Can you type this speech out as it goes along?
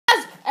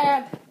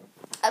And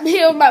I'm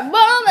here with my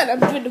mom, and I'm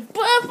doing the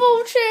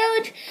Blindfold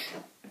challenge.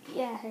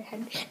 Yeah,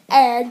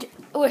 and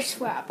we're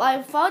swearing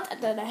blindfold,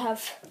 and then I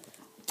have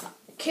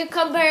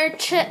cucumber,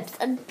 chips,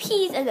 and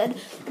peas, and then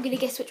I'm gonna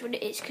guess which one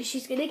it is because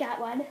she's gonna get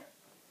one.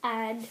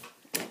 And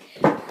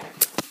I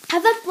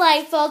have a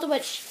blindfold,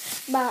 which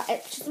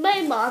it's just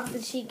my mom,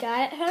 and she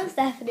got it her and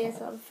Stephanie's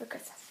mom for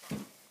Christmas.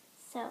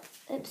 So,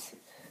 oops.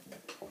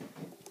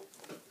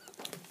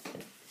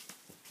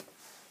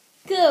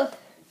 Go.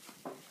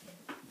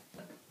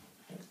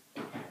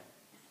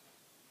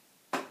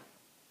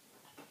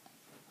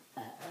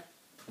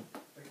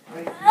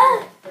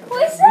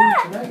 What's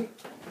that?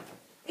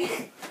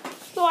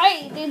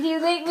 Why did you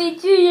make me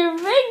chew your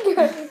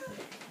finger?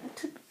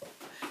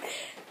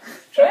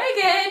 Try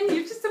again.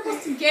 You're just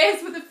supposed to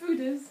guess what the food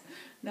is,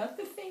 not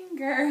the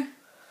finger.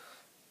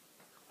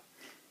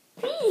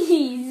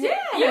 Please.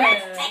 Yeah. You're going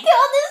to stick it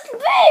on the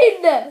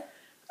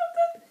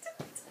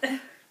spoon.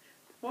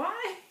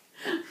 Why?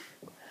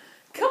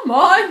 Come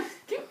on.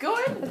 Keep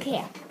going.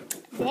 Okay.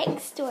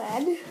 Next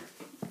one.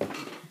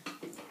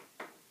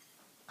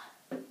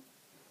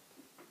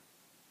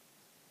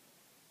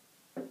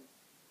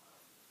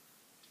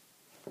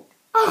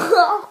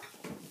 Oh.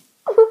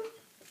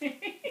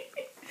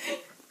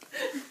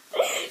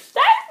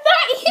 That's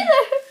not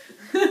either.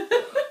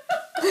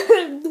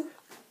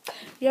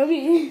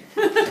 Yummy.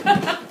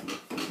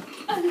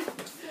 I'm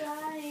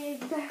trying.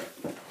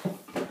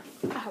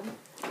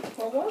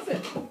 What was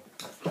it?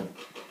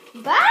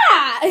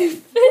 Bah!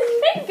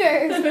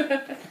 Fingers.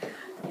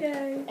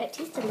 Yay. It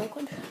tasted like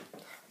one.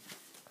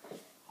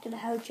 Gonna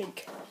have a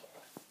drink.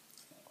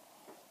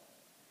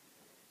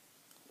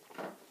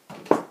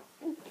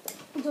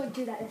 Don't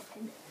do that this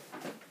time.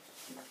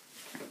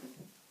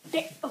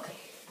 There, okay.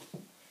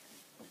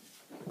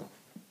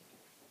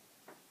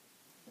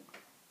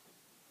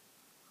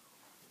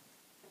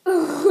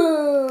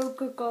 Oh,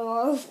 good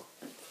girl.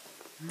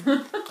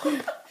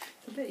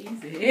 It's a bit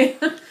easy.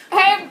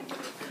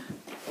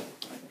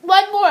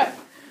 One more.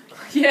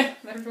 Yeah,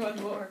 there's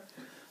one more.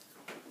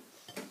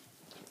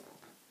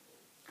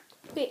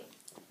 Wait.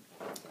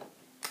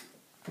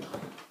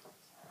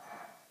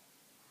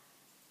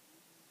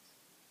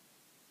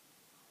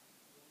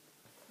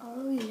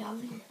 Oh,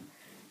 yummy.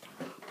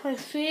 My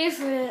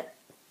favorite.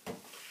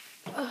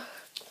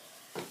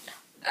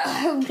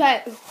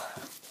 Okay.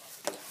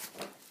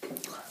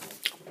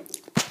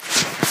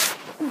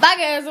 Bye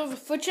guys, over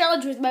for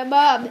challenge with my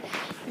mom.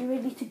 You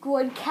ready to go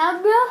on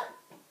camera?